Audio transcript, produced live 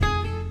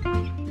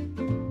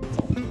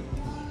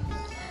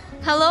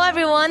Hello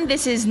everyone,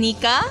 this is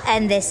Nika.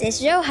 And this is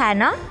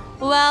Johanna.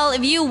 Well,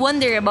 if you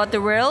wonder about the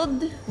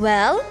world,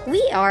 Well, we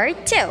are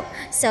too.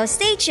 So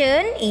stay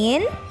tuned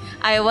in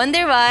I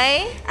wonder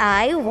why.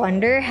 I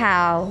Wonder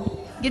How.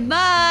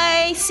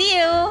 Goodbye! See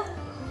you!